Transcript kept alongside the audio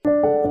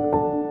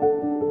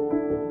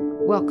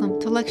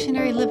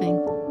lectionary living,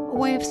 a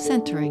way of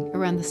centering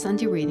around the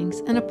Sunday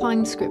readings and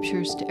applying the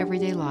scriptures to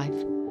everyday life.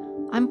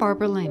 I'm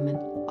Barbara Lehman,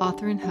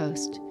 author and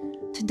host.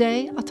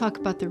 Today I'll talk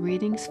about the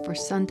readings for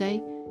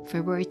Sunday,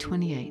 February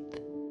 28th.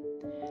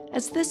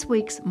 As this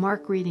week's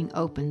Mark reading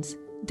opens,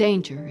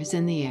 danger is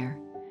in the air.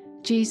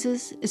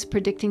 Jesus is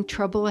predicting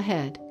trouble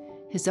ahead,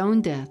 his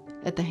own death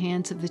at the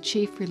hands of the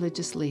chief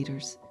religious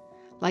leaders.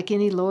 Like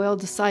any loyal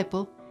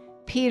disciple,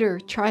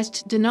 Peter tries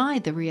to deny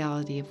the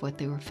reality of what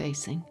they were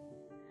facing.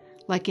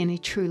 Like any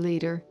true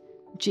leader,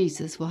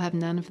 Jesus will have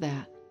none of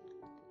that.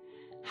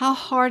 How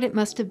hard it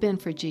must have been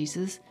for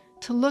Jesus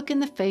to look in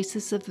the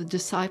faces of the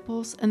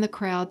disciples and the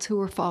crowds who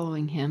were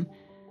following him,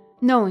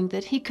 knowing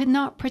that he could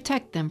not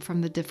protect them from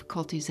the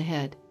difficulties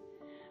ahead.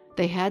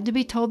 They had to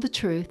be told the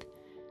truth,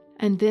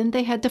 and then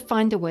they had to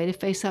find a way to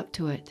face up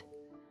to it.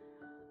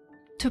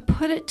 To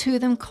put it to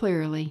them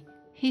clearly,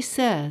 he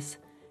says,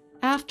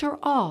 "After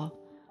all,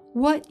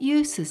 what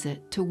use is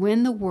it to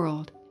win the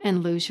world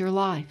and lose your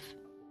life?"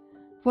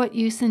 What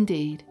use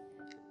indeed?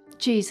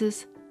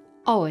 Jesus,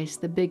 always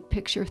the big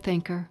picture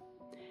thinker,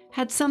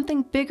 had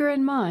something bigger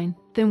in mind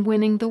than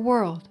winning the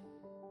world.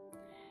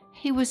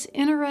 He was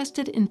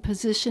interested in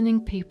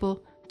positioning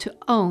people to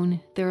own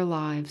their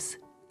lives.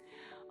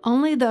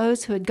 Only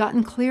those who had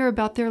gotten clear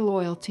about their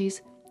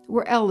loyalties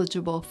were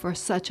eligible for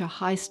such a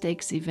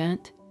high-stakes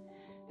event.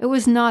 It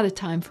was not a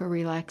time for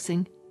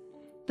relaxing.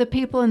 The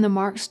people in the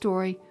Mark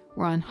story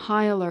were on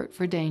high alert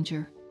for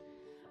danger.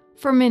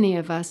 For many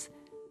of us,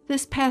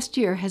 this past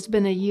year has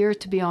been a year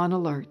to be on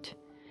alert.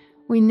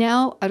 We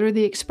now utter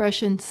the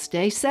expression,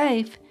 "stay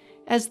safe,"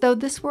 as though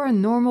this were a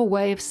normal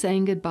way of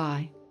saying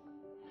goodbye.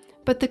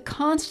 But the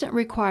constant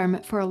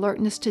requirement for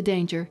alertness to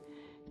danger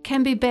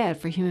can be bad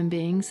for human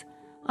beings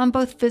on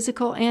both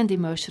physical and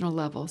emotional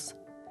levels.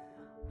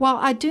 While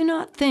I do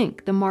not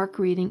think the Mark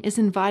reading is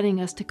inviting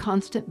us to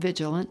constant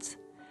vigilance,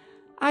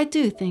 I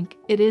do think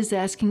it is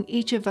asking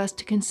each of us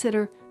to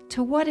consider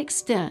to what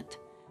extent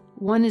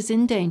one is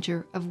in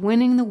danger of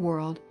winning the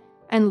world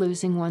and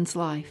losing one's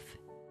life.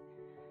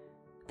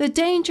 The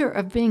danger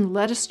of being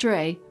led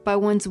astray by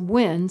one's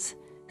wins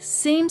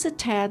seems a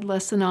tad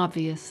less than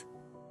obvious.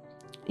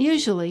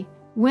 Usually,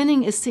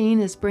 winning is seen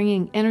as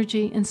bringing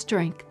energy and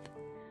strength.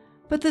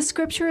 But the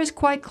scripture is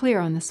quite clear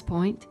on this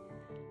point.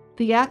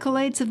 The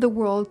accolades of the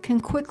world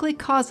can quickly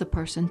cause a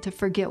person to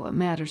forget what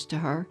matters to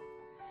her.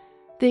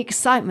 The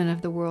excitement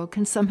of the world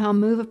can somehow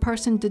move a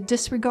person to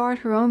disregard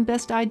her own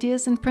best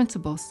ideas and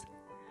principles.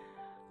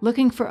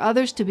 Looking for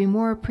others to be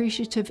more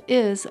appreciative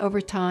is,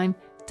 over time,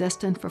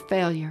 destined for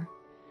failure.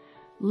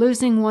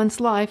 Losing one's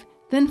life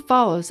then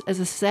follows as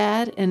a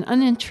sad and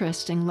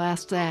uninteresting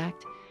last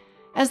act,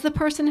 as the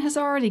person has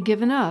already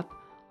given up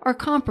or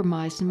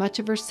compromised much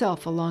of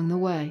herself along the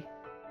way.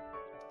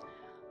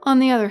 On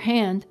the other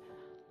hand,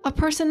 a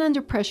person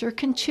under pressure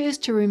can choose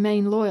to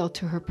remain loyal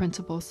to her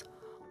principles,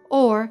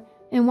 or,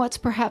 in what's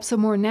perhaps a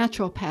more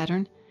natural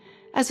pattern,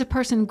 as a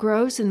person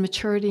grows in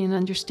maturity and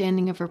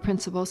understanding of her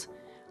principles,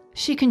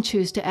 she can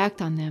choose to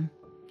act on them.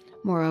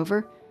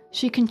 Moreover,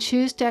 she can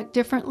choose to act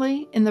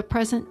differently in the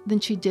present than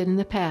she did in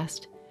the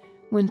past.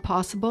 When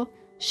possible,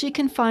 she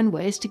can find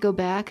ways to go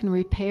back and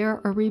repair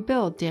or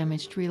rebuild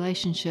damaged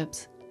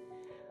relationships.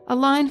 A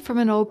line from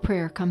an old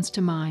prayer comes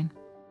to mind: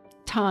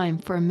 "Time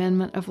for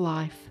amendment of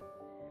life."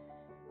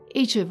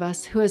 Each of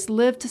us who has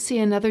lived to see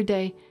another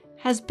day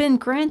has been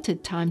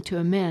granted time to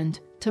amend,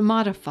 to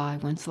modify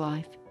one's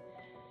life.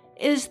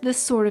 It is this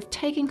sort of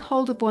taking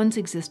hold of one's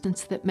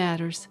existence that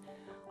matters.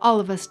 All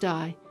of us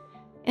die.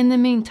 In the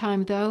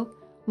meantime, though,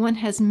 one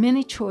has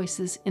many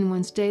choices in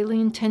one's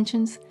daily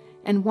intentions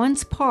and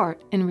one's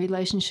part in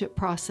relationship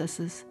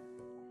processes.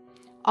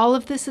 All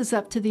of this is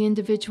up to the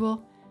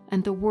individual,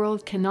 and the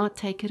world cannot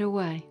take it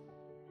away.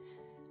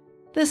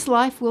 This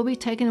life will be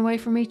taken away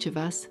from each of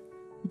us.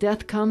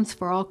 Death comes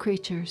for all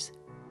creatures.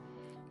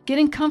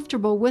 Getting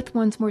comfortable with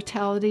one's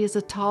mortality is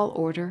a tall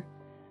order,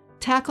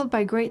 tackled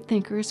by great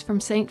thinkers from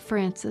St.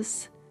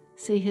 Francis,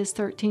 see his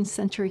 13th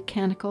century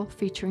canticle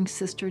featuring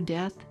Sister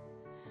Death,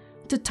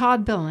 to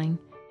Todd Belling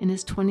in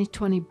his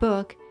 2020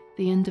 book,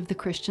 The End of the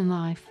Christian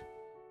Life.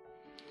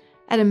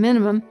 At a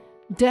minimum,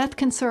 death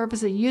can serve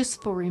as a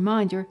useful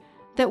reminder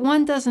that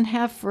one doesn't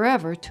have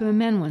forever to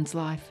amend one's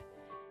life.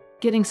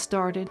 Getting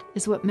started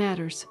is what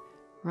matters,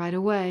 right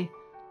away.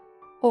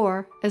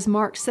 Or, as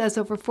Mark says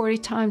over 40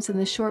 times in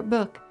this short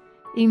book,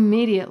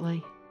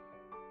 immediately.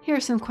 Here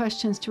are some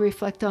questions to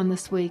reflect on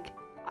this week.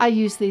 I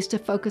use these to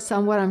focus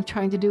on what I'm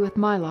trying to do with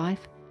my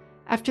life.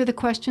 After the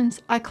questions,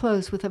 I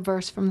close with a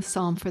verse from the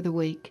Psalm for the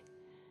week.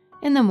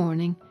 In the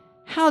morning,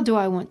 how do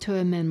I want to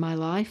amend my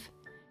life?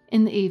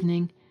 In the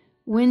evening,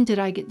 when did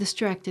I get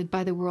distracted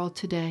by the world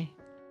today?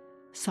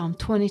 Psalm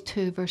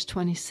 22, verse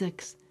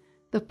 26.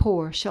 The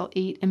poor shall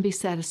eat and be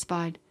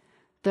satisfied.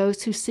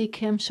 Those who seek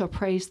him shall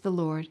praise the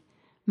Lord.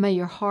 May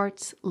your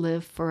hearts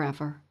live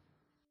forever.